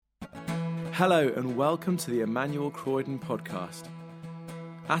Hello and welcome to the Emmanuel Croydon podcast.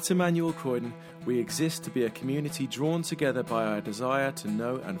 At Emmanuel Croydon, we exist to be a community drawn together by our desire to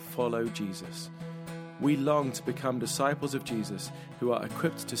know and follow Jesus. We long to become disciples of Jesus who are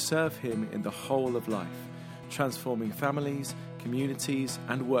equipped to serve him in the whole of life, transforming families, communities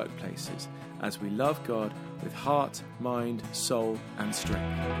and workplaces as we love God with heart, mind, soul and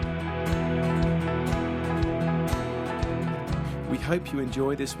strength. We hope you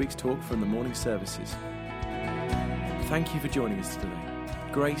enjoy this week's talk from the morning services. Thank you for joining us today.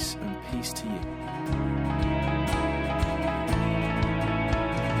 Grace and peace to you.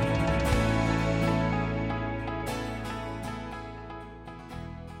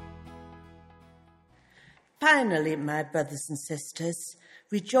 Finally, my brothers and sisters,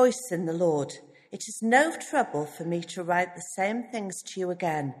 rejoice in the Lord. It is no trouble for me to write the same things to you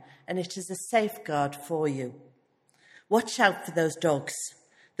again, and it is a safeguard for you. Watch out for those dogs,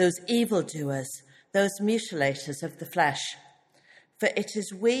 those evildoers, those mutilators of the flesh. For it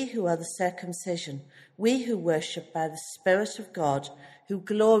is we who are the circumcision, we who worship by the Spirit of God, who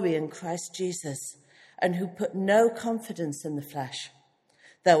glory in Christ Jesus, and who put no confidence in the flesh,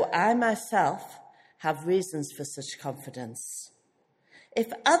 though I myself have reasons for such confidence.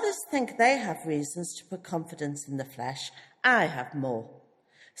 If others think they have reasons to put confidence in the flesh, I have more.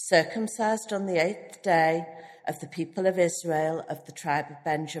 Circumcised on the 8th day of the people of Israel, of the tribe of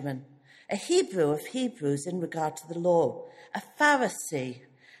Benjamin, a Hebrew of Hebrews in regard to the law, a Pharisee,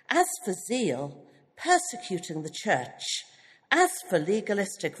 as for zeal, persecuting the church, as for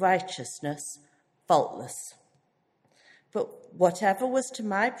legalistic righteousness, faultless. But whatever was to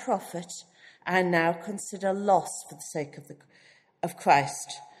my profit, I now consider loss for the sake of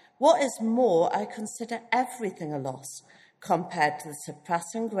Christ. What is more, I consider everything a loss compared to the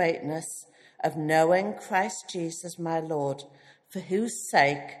surpassing greatness of knowing Christ Jesus my Lord, for whose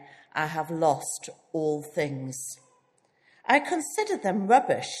sake I have lost all things. I consider them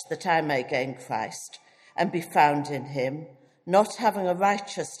rubbish that I may gain Christ and be found in him, not having a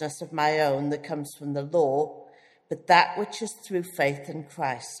righteousness of my own that comes from the law, but that which is through faith in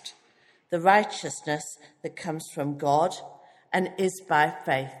Christ, the righteousness that comes from God and is by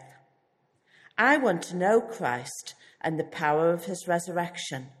faith. I want to know Christ and the power of his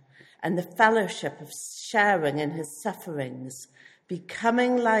resurrection and the fellowship of sharing in his sufferings,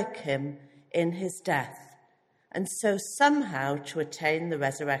 becoming like him in his death, and so somehow to attain the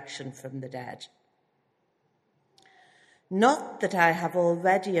resurrection from the dead. Not that I have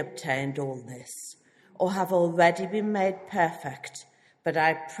already obtained all this, or have already been made perfect, but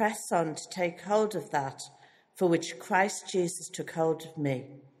I press on to take hold of that for which Christ Jesus took hold of me.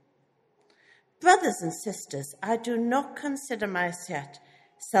 Brothers and sisters, I do not consider myself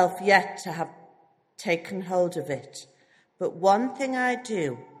yet to have taken hold of it, but one thing I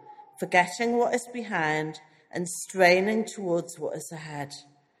do, forgetting what is behind and straining towards what is ahead.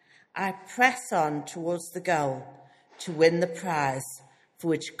 I press on towards the goal to win the prize for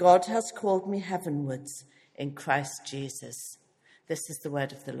which God has called me heavenwards in Christ Jesus. This is the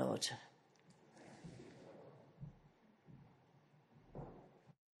word of the Lord.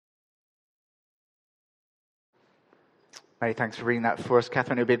 Many thanks for reading that for us,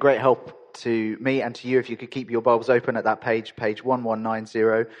 Catherine. It would be a great help to me and to you if you could keep your Bibles open at that page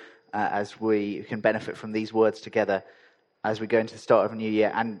 1190, as we can benefit from these words together as we go into the start of a new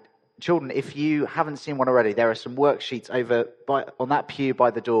year. And children, if you haven't seen one already, there are some worksheets over on that pew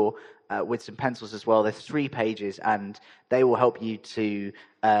by the door with some pencils as well. There's 3 pages, and they will help you to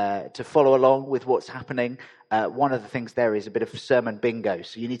follow along with what's happening. One of the things there is a bit of sermon bingo,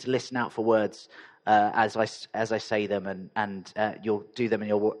 so you need to listen out for words as I say them, and you'll do them in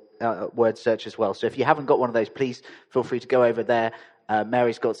your word search as well. So if you haven't got one of those, please feel free to go over there.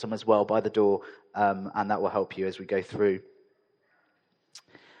 Mary's got some as well by the door, and that will help you as we go through.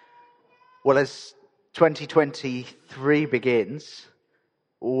 Well, as 2023 begins,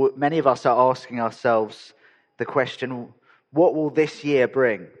 many of us are asking ourselves the question, what will this year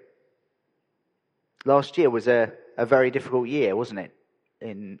bring? Last year was a very difficult year, wasn't it?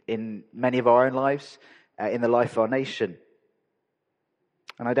 In many of our own lives, in the life of our nation.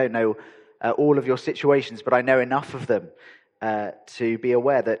 And I don't know all of your situations, but I know enough of them to be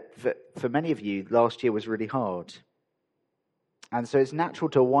aware that for many of you, last year was really hard. And so it's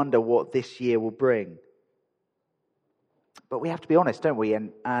natural to wonder what this year will bring. But we have to be honest, don't we?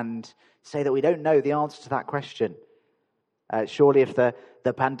 And say that we don't know the answer to that question. Surely if the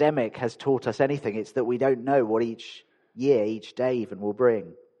pandemic has taught us anything, it's that we don't know what each year, each day even will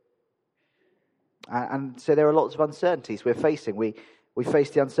bring. And so there are lots of uncertainties we're facing. We face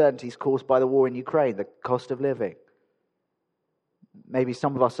the uncertainties caused by the war in Ukraine, the cost of living. Maybe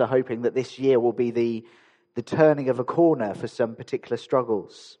some of us are hoping that this year will be the turning of a corner for some particular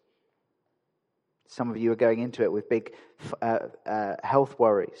struggles. Some of you are going into it with big health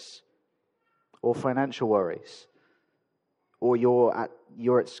worries or financial worries. Or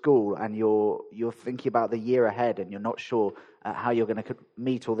you're at school and you're thinking about the year ahead and you're not sure how you're going to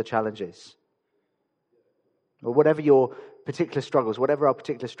meet all the challenges. Or whatever your particular struggles, whatever our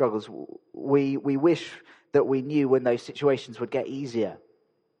particular struggles, we wish that we knew when those situations would get easier.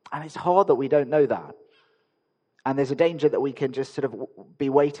 And it's hard that we don't know that. And there's a danger that we can just sort of be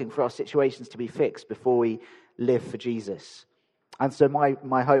waiting for our situations to be fixed before we live for Jesus. And so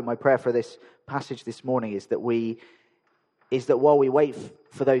my hope, my prayer for this passage this morning is that while we wait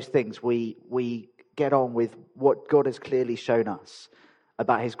for those things, we get on with what God has clearly shown us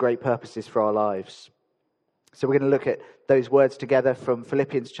about his great purposes for our lives. So we're going to look at those words together from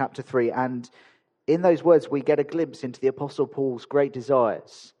Philippians chapter 3. And in those words, we get a glimpse into the Apostle Paul's great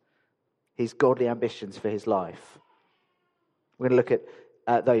desires, his godly ambitions for his life. We're going to look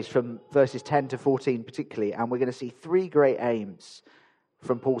at those from verses 10 to 14 particularly. And we're going to see three great aims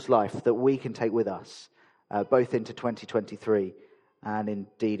from Paul's life that we can take with us, both into 2023 and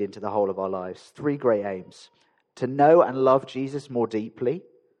indeed into the whole of our lives. Three great aims: to know and love Jesus more deeply,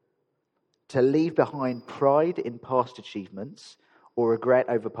 to leave behind pride in past achievements or regret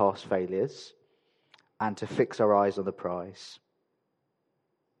over past failures, and to fix our eyes on the prize.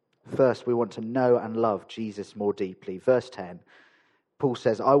 First, we want to know and love Jesus more deeply. Verse 10, Paul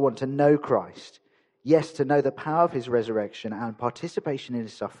says, I want to know Christ. Yes, to know the power of his resurrection and participation in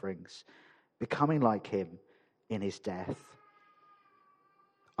his sufferings, becoming like him in his death.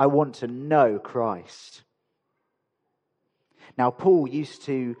 I want to know Christ. Now, Paul used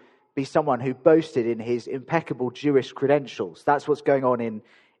to be someone who boasted in his impeccable Jewish credentials. That's what's going on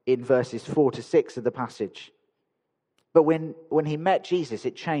in verses 4 to 6 of the passage. But when he met Jesus,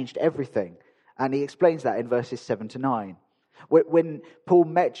 it changed everything. And he explains that in verses 7 to 9. When Paul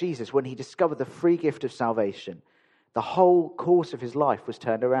met Jesus, when he discovered the free gift of salvation, the whole course of his life was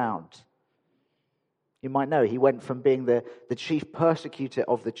turned around. You might know he went from being the chief persecutor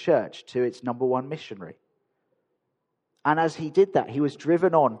of the church to its number one missionary. And as he did that, he was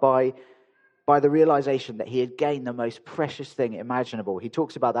driven on by the realization that he had gained the most precious thing imaginable. He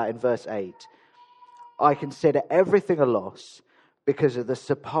talks about that in verse 8. I consider everything a loss because of the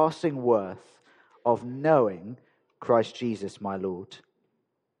surpassing worth of knowing Christ Jesus my Lord.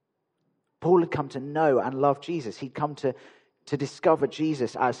 Paul had come to know and love Jesus. He'd come to discover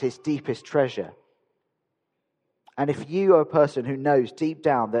Jesus as his deepest treasure. And if you are a person who knows deep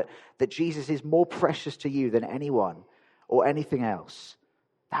down that Jesus is more precious to you than anyone or anything else,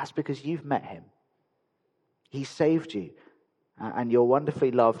 that's because you've met him. He saved you, and you're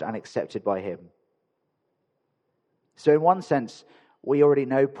wonderfully loved and accepted by him. So in one sense, we already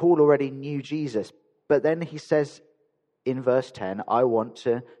know, Paul already knew Jesus. But then he says in verse 10, I want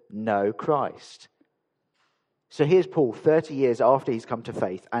to know Christ. So here's Paul 30 years after he's come to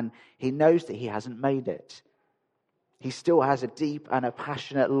faith, and he knows that he hasn't made it. He still has a deep and a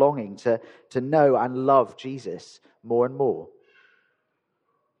passionate longing to know and love Jesus more and more.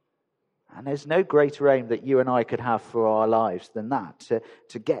 And there's no greater aim that you and I could have for our lives than that,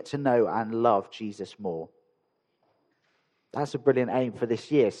 to get to know and love Jesus more. That's a brilliant aim for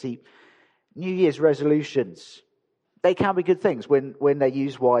this year. See, New Year's resolutions, they can be good things when they're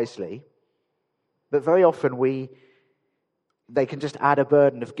used wisely. But very often they can just add a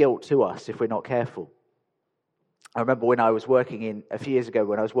burden of guilt to us if we're not careful. I remember when I was a few years ago,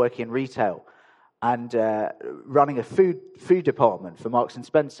 when I was working in retail and running a food department for Marks and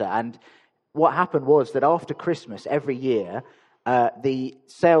Spencer. And what happened was that after Christmas every year, the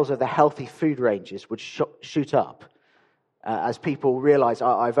sales of the healthy food ranges would shoot up. As people realize,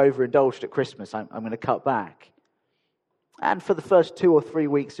 I've overindulged at Christmas, I'm going to cut back. And for the first 2 or 3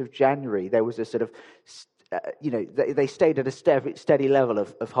 weeks of January, there was a sort of, they stayed at a steady level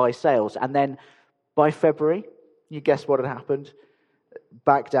of high sales. And then by February, you guess what had happened?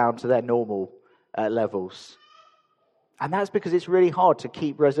 Back down to their normal levels. And that's because it's really hard to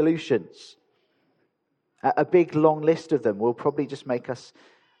keep resolutions. A big, long list of them will probably just make us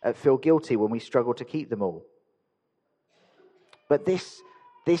feel guilty when we struggle to keep them all. But this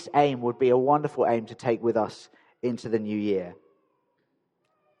aim would be a wonderful aim to take with us into the new year,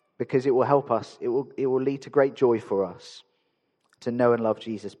 because it will help us. It will lead to great joy for us to know and love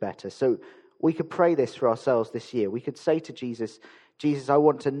Jesus better. So we could pray this for ourselves this year. We could say to Jesus, I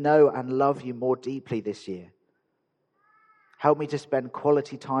want to know and love you more deeply this year. Help me to spend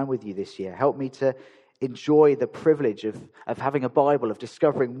quality time with you this year. Help me to enjoy the privilege of having a Bible, of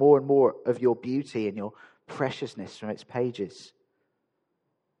discovering more and more of your beauty and your preciousness from its pages.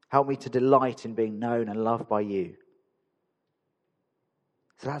 Help me to delight in being known and loved by you.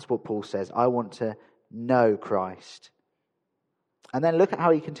 So that's what Paul says. I want to know Christ. And then look at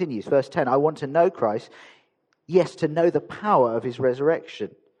how he continues. Verse 10, I want to know Christ, yes, to know the power of his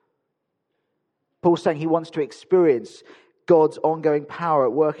resurrection. Paul's saying he wants to experience God's ongoing power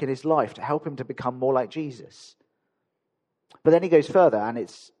at work in his life to help him to become more like Jesus. But then he goes further, and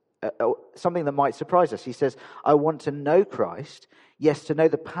it's something that might surprise us. He says, I want to know Christ, yes, to know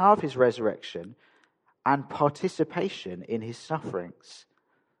the power of his resurrection and participation in his sufferings,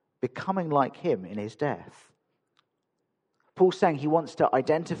 becoming like him in his death. Paul's saying he wants to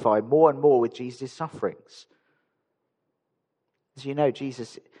identify more and more with Jesus' sufferings. As you know,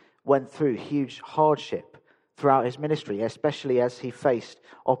 Jesus went through huge hardship throughout his ministry, especially as he faced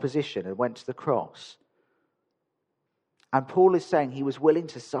opposition and went to the cross. And Paul is saying he was willing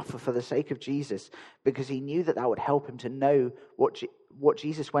to suffer for the sake of Jesus because he knew that would help him to know what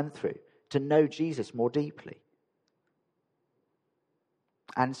Jesus went through, to know Jesus more deeply.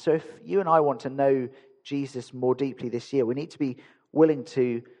 And so if you and I want to know Jesus more deeply this year, we need to be willing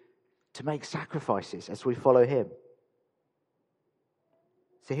to make sacrifices as we follow him.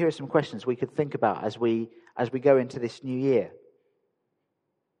 So here are some questions we could think about as we go into this new year.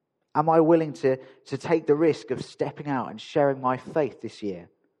 Am I willing to take the risk of stepping out and sharing my faith this year?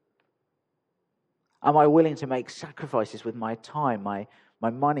 Am I willing to make sacrifices with my time, my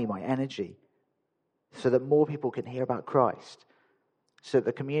money, my energy, so that more people can hear about Christ, so that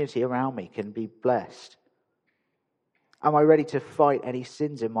the community around me can be blessed? Am I ready to fight any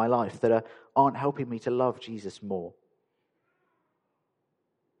sins in my life that aren't helping me to love Jesus more?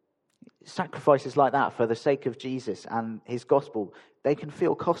 Sacrifices like that for the sake of Jesus and his gospel, they can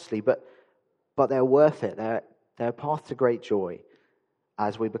feel costly, but they're worth it. They're a path to great joy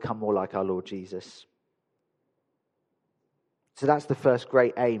as we become more like our Lord Jesus. So that's the first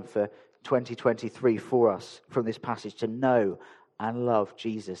great aim for 2023 for us from this passage, to know and love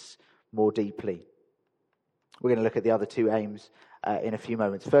Jesus more deeply. We're going to look at the other two aims in a few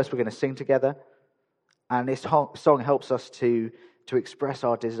moments. First, we're going to sing together, and this song helps us to express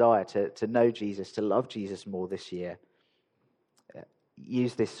our desire to know Jesus, to love Jesus more this year.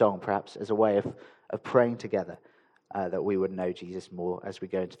 Use this song perhaps as a way of praying together that we would know Jesus more as we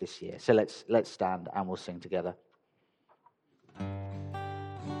go into this year. So let's stand and we'll sing together.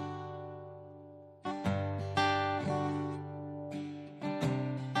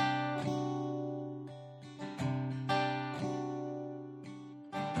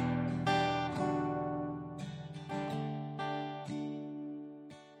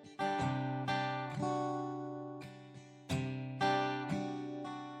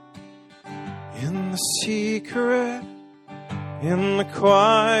 In the secret, in the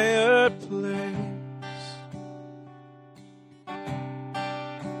quiet place,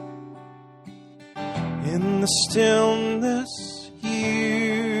 in the stillness,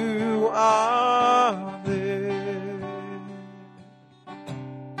 you are there.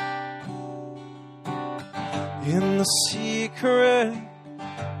 In the secret,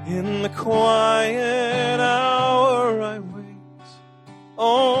 in the quiet hour, I wait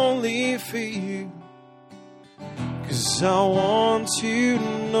only for you, 'cause I want to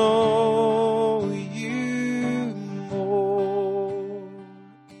know you more.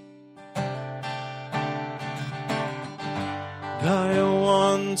 I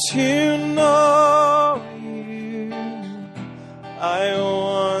want to know you. I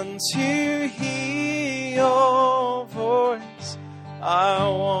want to hear your voice. I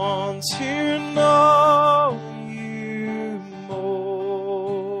want to know you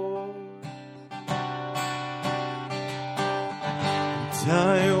more. And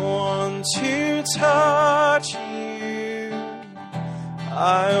I want to touch you.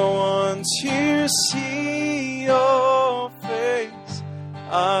 I want to see your face.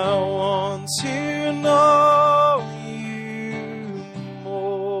 I want to know you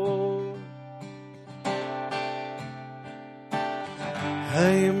more.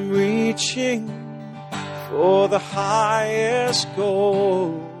 I am reaching for the highest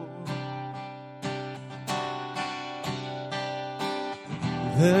goal,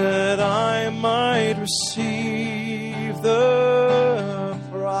 that I might receive the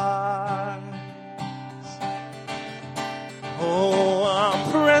prize. Oh,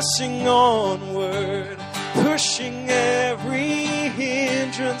 I'm pressing onward, pushing every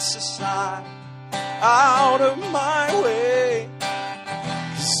hindrance aside, out of my way,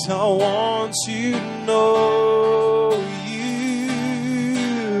 'cause I want to know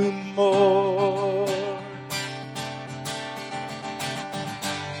you more.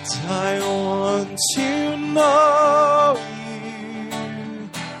 I want to know you.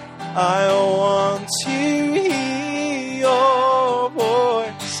 I want to hear your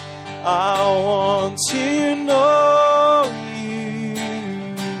voice. I want to know you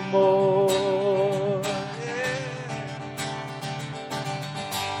more.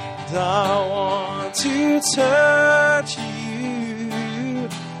 And I want to touch you.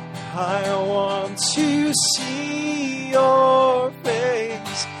 I want to see your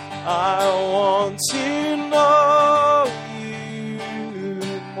face. I want to know you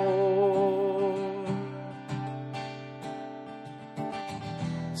more.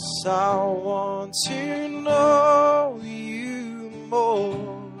 So I want to know you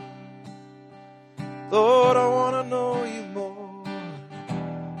more. Lord, I want to know you more.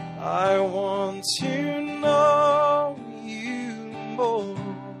 I want to know you more.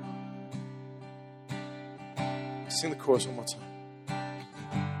 Sing the chorus one more time.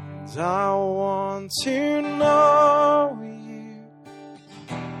 And I want to know you.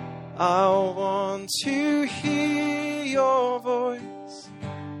 I want to hear your voice.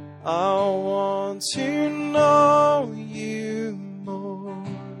 I want to know you more.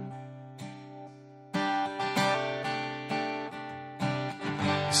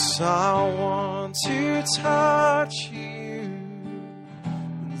 So I want to touch you,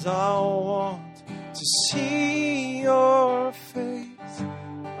 and I want to see your face.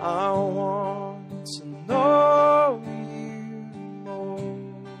 I want to know you more.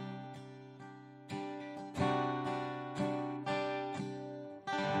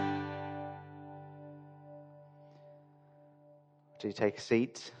 Do you take a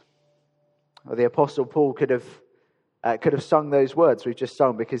seat? Well, the Apostle Paul could have sung those words we've just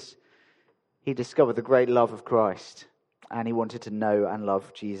sung because he discovered the great love of Christ and he wanted to know and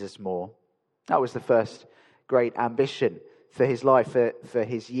love Jesus more. That was the first great ambition for his life, for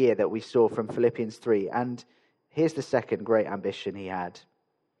his year that we saw from Philippians 3. And here's the second great ambition he had: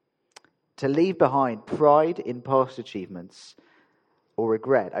 to leave behind pride in past achievements or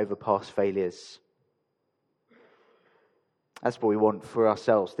regret over past failures. That's what we want for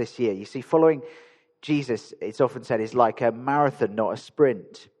ourselves this year. You see, following Jesus, it's often said, is like a marathon, not a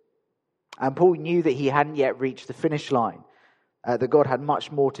sprint. And Paul knew that he hadn't yet reached the finish line, that God had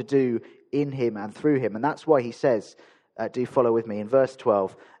much more to do in him and through him. And that's why he says, do follow with me in verse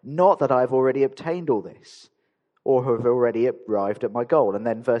 12, not that I've already obtained all this or have already arrived at my goal. And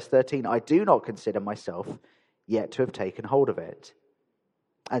then verse 13, I do not consider myself yet to have taken hold of it.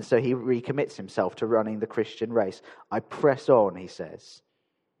 And so he recommits himself to running the Christian race. I press on, he says.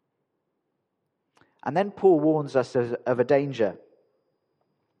 And then Paul warns us of a danger.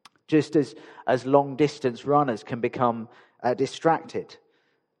 Just as long-distance runners can become distracted.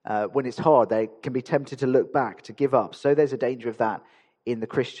 When it's hard, they can be tempted to look back, to give up. So there's a danger of that in the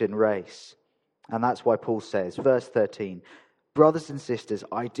Christian race. And that's why Paul says, verse 13, brothers and sisters,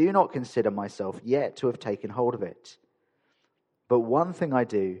 I do not consider myself yet to have taken hold of it. But one thing I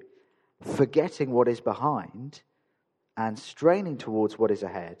do, forgetting what is behind and straining towards what is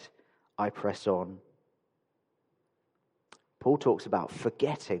ahead, I press on. Paul talks about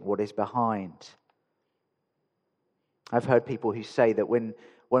forgetting what is behind. I've heard people who say that when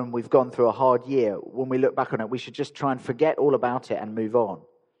we've gone through a hard year, when we look back on it, we should just try and forget all about it and move on.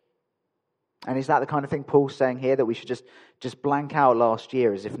 And is that the kind of thing Paul's saying here, that we should just blank out last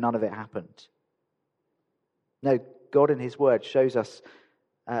year as if none of it happened? No, God in his word shows us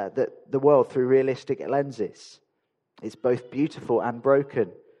that the world through realistic lenses. It's both beautiful and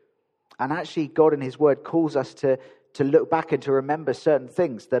broken. And actually, God in his word calls us to look back and to remember certain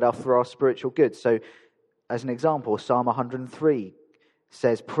things that are for our spiritual good. So, as an example, Psalm 103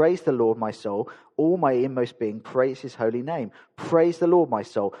 says, praise the Lord, my soul, all my inmost being, praise his holy name. Praise the Lord, my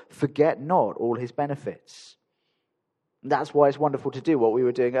soul, forget not all his benefits. That's why it's wonderful to do what we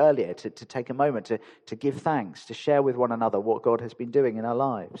were doing earlier, to take a moment to give thanks, to share with one another what God has been doing in our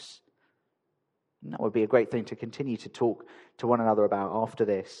lives. And that would be a great thing to continue to talk to one another about after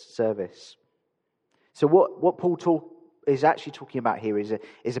this service. So what Paul is actually talking about here is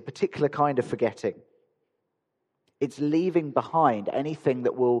a particular kind of forgetting. It's leaving behind anything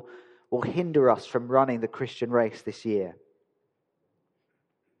that will hinder us from running the Christian race this year.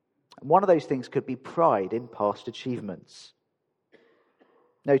 And one of those things could be pride in past achievements.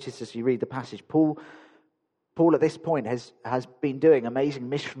 Notice as you read the passage, Paul at this point has been doing amazing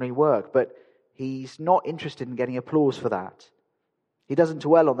missionary work, but he's not interested in getting applause for that. He doesn't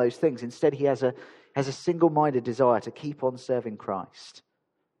dwell on those things. Instead, he has a single-minded desire to keep on serving Christ.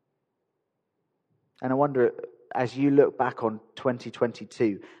 And I wonder, as you look back on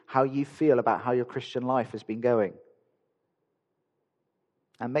 2022, how you feel about how your Christian life has been going.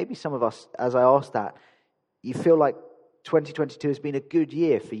 And maybe some of us, as I ask that, you feel like 2022 has been a good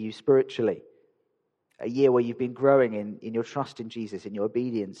year for you spiritually. A year where you've been growing in your trust in Jesus, in your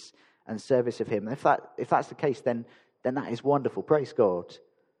obedience and service of him. And if that's the case, then that is wonderful. Praise God.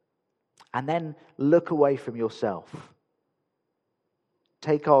 And then look away from yourself.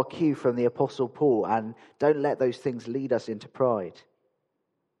 Take our cue from the Apostle Paul and don't let those things lead us into pride.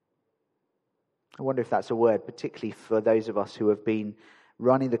 I wonder if that's a word, particularly for those of us who have been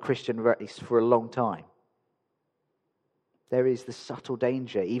running the Christian race for a long time. There is the subtle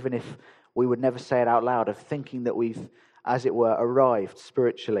danger, even if we would never say it out loud, of thinking that we've, as it were, arrived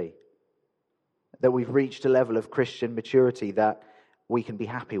spiritually. That we've reached a level of Christian maturity that we can be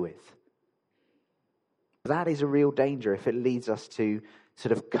happy with. That is a real danger if it leads us to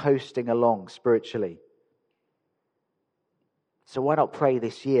sort of coasting along spiritually. So why not pray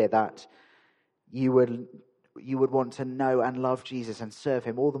this year that you would want to know and love Jesus and serve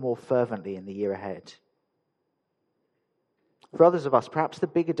him all the more fervently in the year ahead. For others of us, perhaps the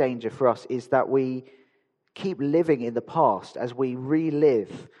bigger danger for us is that we keep living in the past as we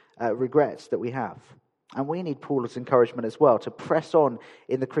relive regrets that we have. And we need Paul's encouragement as well to press on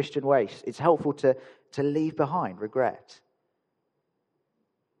in the Christian way. It's helpful to leave behind regret.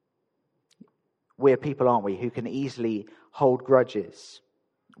 We're people, aren't we, who can easily hold grudges.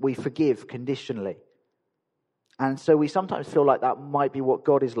 We forgive conditionally. And so we sometimes feel like that might be what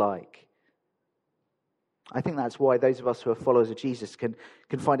God is like. I think that's why those of us who are followers of Jesus can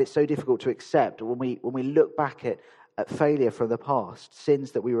find it so difficult to accept when we look back at failure from the past,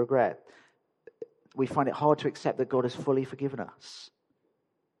 sins that we regret. We find it hard to accept that God has fully forgiven us.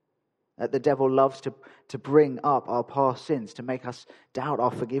 That the devil loves to bring up our past sins, to make us doubt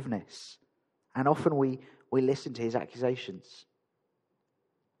our forgiveness. And often we listen to his accusations.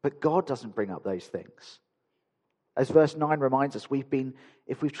 But God doesn't bring up those things. As verse 9 reminds us,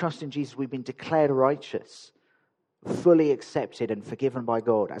 if we've trusted in Jesus, we've been declared righteous, fully accepted and forgiven by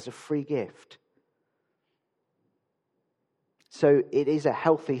God as a free gift. So it is a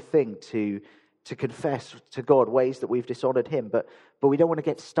healthy thing to confess to God ways that we've dishonored him, but we don't want to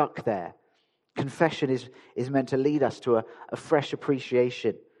get stuck there. Confession is meant to lead us to a fresh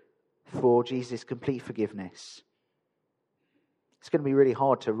appreciation for Jesus' complete forgiveness. It's going to be really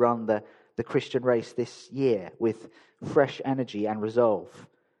hard to run the Christian race this year with fresh energy and resolve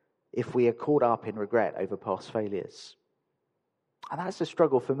if we are caught up in regret over past failures. And that's a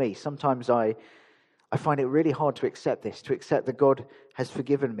struggle for me. Sometimes I find it really hard to accept this, to accept that God has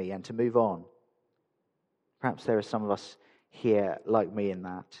forgiven me and to move on. Perhaps there are some of us here like me in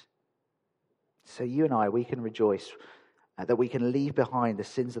that. So you and I, we can rejoice that we can leave behind the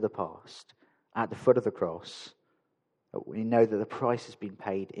sins of the past at the foot of the cross. We know that the price has been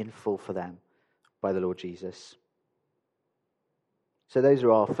paid in full for them by the Lord Jesus. So those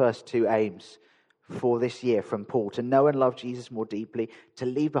are our first two aims for this year from Paul: to know and love Jesus more deeply, to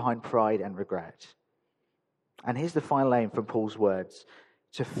leave behind pride and regret. And here's the final aim from Paul's words: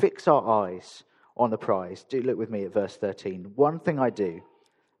 to fix our eyes on the prize. Do look with me at verse 13. One thing I do,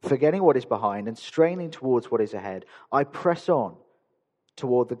 forgetting what is behind and straining towards what is ahead, I press on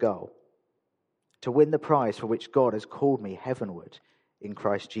toward the goal, to win the prize for which God has called me heavenward in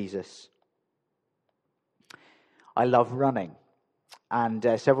Christ Jesus. I love running. And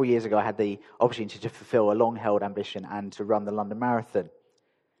several years ago, I had the opportunity to fulfill a long-held ambition and to run the London Marathon.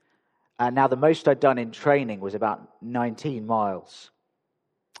 And now the most I'd done in training was about 19 miles.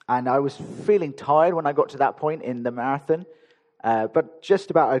 And I was feeling tired when I got to that point in the marathon, but just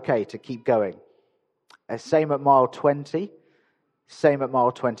about okay to keep going. Same at mile 20, same at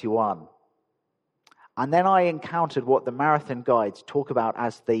mile 21. And then I encountered what the marathon guides talk about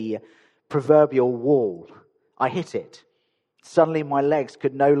as the proverbial wall. I hit it. Suddenly my legs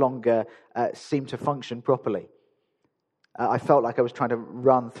could no longer seem to function properly. I felt like I was trying to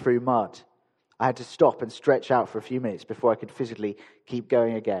run through mud. I had to stop and stretch out for a few minutes before I could physically keep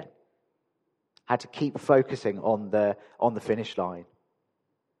going again. I had to keep focusing on the finish line.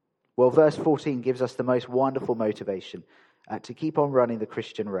 Well, verse 14 gives us the most wonderful motivation to keep on running the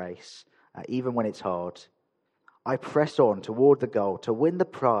Christian race, even when it's hard. I press on toward the goal to win the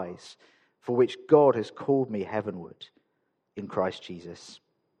prize for which God has called me heavenward in Christ Jesus.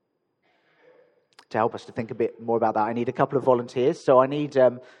 To help us to think a bit more about that, I need a couple of volunteers. So I need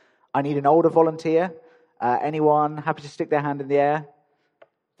an older volunteer. Anyone happy to stick their hand in the air?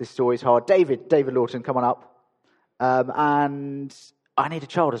 This is always hard. David Lawton, come on up. And I need a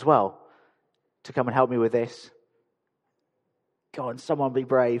child as well to come and help me with this. Go on, someone be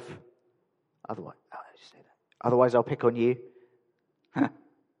brave. Otherwise, I'll pick on you.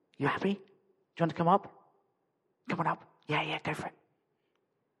 You happy? Do you want to come up? Come on up. Yeah, go for it.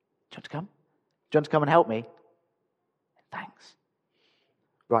 Do you want to come? Do you want to come and help me? Thanks.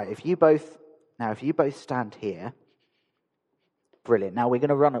 Right, if you both stand here, brilliant. Now we're going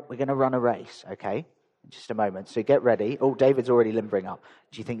to run a race, okay? In just a moment. So get ready. Oh, David's already limbering up.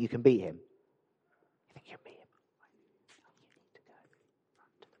 Do you think you can beat him? You think you can beat him? You need to go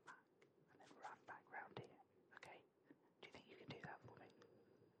run to the back and then run back round here, okay? Do you think you can do that for me?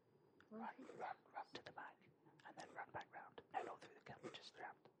 Run to the back and then run back round. No, not through the gap, just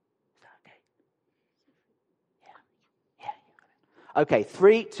round. Is that okay? Yeah, you got it. Okay,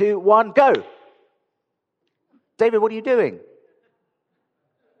 3, 2, 1, go. David, what are you doing? You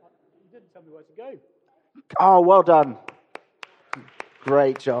didn't tell me where to go. Oh, well done.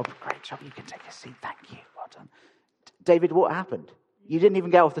 Great job. You can take a seat. Thank you. Well done. David, what happened? You didn't even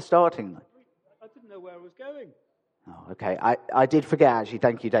get off the starting line. I didn't know where I was going. Oh, okay. I did forget, actually.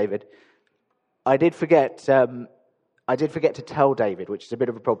 Thank you, David. I did forget to tell David, which is a bit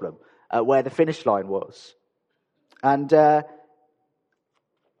of a problem, where the finish line was. And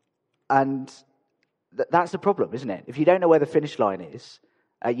that's the problem, isn't it? If you don't know where the finish line is,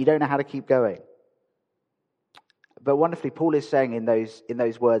 you don't know how to keep going. But wonderfully, Paul is saying in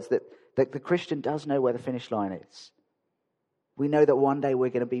those words that the Christian does know where the finish line is. We know that one day we're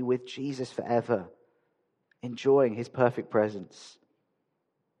going to be with Jesus forever, enjoying his perfect presence.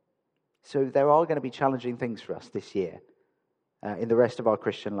 So there are going to be challenging things for us this year in the rest of our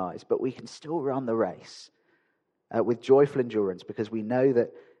Christian lives, but we can still run the race with joyful endurance because we know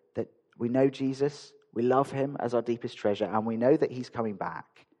that we know Jesus, we love him as our deepest treasure, and we know that he's coming back.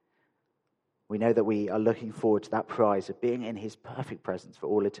 We know that we are looking forward to that prize of being in his perfect presence for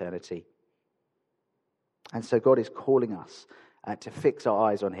all eternity. And so God is calling us to fix our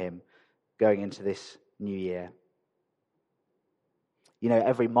eyes on him going into this new year. You know,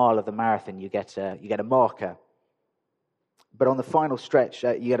 every mile of the marathon you get a marker. But on the final stretch,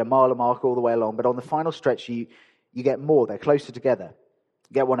 you get a mile marker all the way along. But on the final stretch, you get more. They're closer together.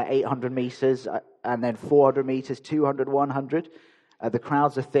 You get one at 800 meters, and then 400 meters, 200, 100. The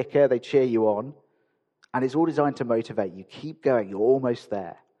crowds are thicker, they cheer you on, and it's all designed to motivate you. Keep going, you're almost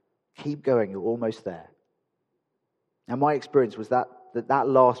there. Keep going, you're almost there. And my experience was that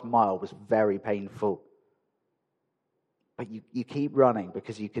last mile was very painful. But you keep running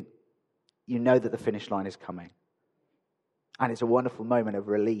because you know that the finish line is coming. And it's a wonderful moment of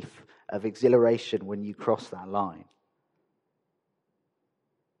relief, of exhilaration when you cross that line.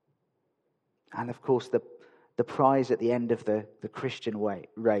 And of course, the prize at the end of the Christian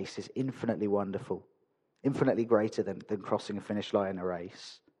race is infinitely wonderful, infinitely greater than crossing a finish line in a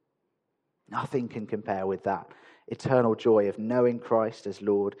race. Nothing can compare with that eternal joy of knowing Christ as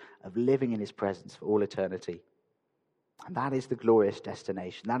Lord, of living in his presence for all eternity. And that is the glorious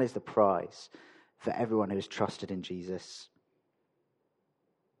destination. That is the prize for everyone who is trusted in Jesus.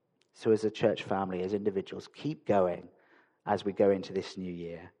 So as a church family, as individuals, keep going as we go into this new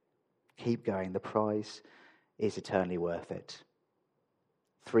year. Keep going. The prize is eternally worth it.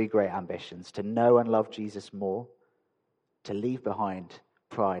 3 great ambitions: to know and love Jesus more, to leave behind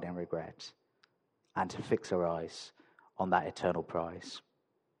pride and regret, and to fix our eyes on that eternal prize.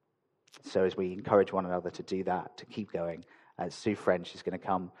 So as we encourage one another to do that, to keep going, Sue French is going to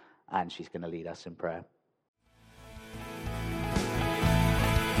come and she's going to lead us in prayer.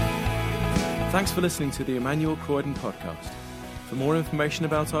 Thanks for listening to the Emmanuel Croydon podcast. For more information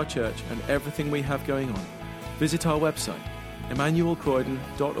about our church and everything we have going on, visit our website,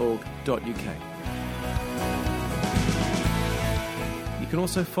 emmanuelcroydon.org.uk. You can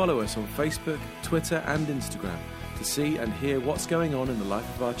also follow us on Facebook, Twitter and Instagram to see and hear what's going on in the life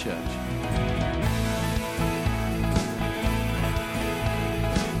of our church.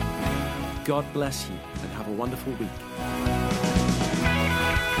 God bless you and have a wonderful week.